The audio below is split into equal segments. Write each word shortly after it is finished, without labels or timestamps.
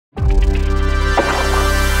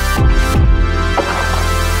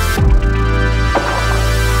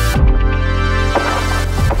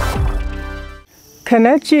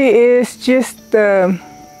Kanuchi is just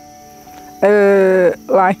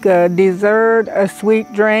like a dessert, a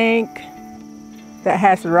sweet drink that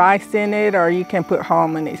has rice in it, or you can put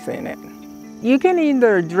hominies in it. You can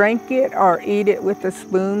either drink it or eat it with a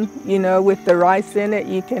spoon, you know, with the rice in it.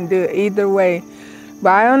 You can do it either way.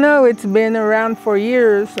 But I don't know, it's been around for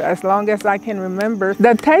years, as long as I can remember.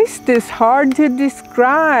 The taste is hard to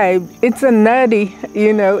describe. It's a nutty,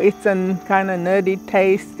 you know, it's a kind of nutty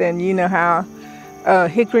taste, and you know how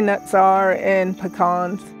hickory nuts are and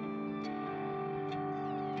pecans.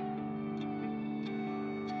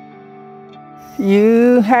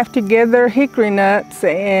 You have to gather hickory nuts,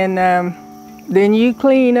 and then you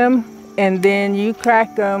clean them, and then you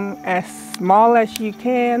crack them as small as you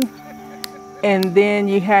can. And then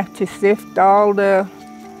you have to sift all the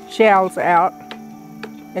shells out,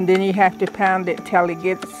 and then you have to pound it till it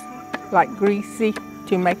gets like greasy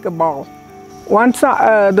to make a ball. Once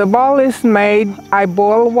the ball is made, I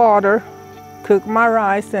boil water, cook my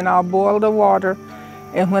rice, and I'll boil the water.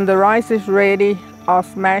 And when the rice is ready, I'll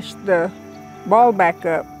smash the ball back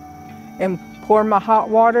up and pour my hot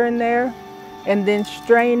water in there, and then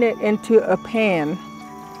strain it into a pan.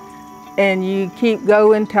 And you keep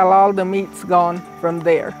going till all the meat's gone from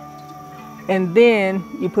there. And then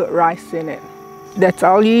you put rice in it. That's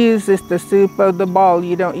all you use is the soup of the ball.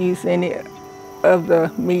 You don't use any of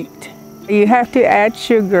the meat. You have to add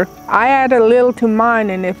sugar. I add a little to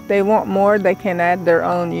mine, and if they want more, they can add their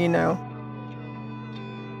own, you know.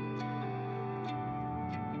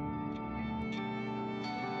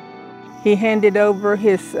 He handed over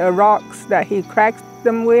his rocks that he cracks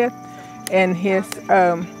them with, and his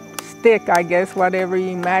stick, I guess, whatever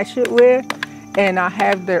you mash it with, and I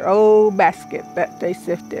have their old basket that they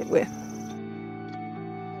sift it with.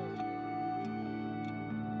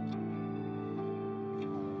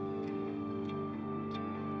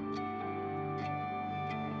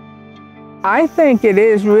 I think it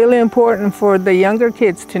is really important for the younger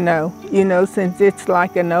kids to know, you know, since it's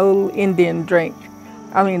like an old Indian drink.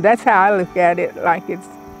 I mean, that's how I look at it, like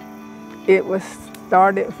it was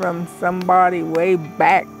started from somebody way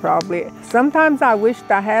back, probably. Sometimes I wished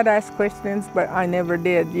I had asked questions, but I never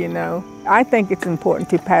did, you know. I think it's important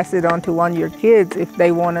to pass it on to one of your kids if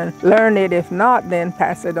they want to learn it. If not, then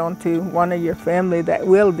pass it on to one of your family that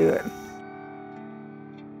will do it.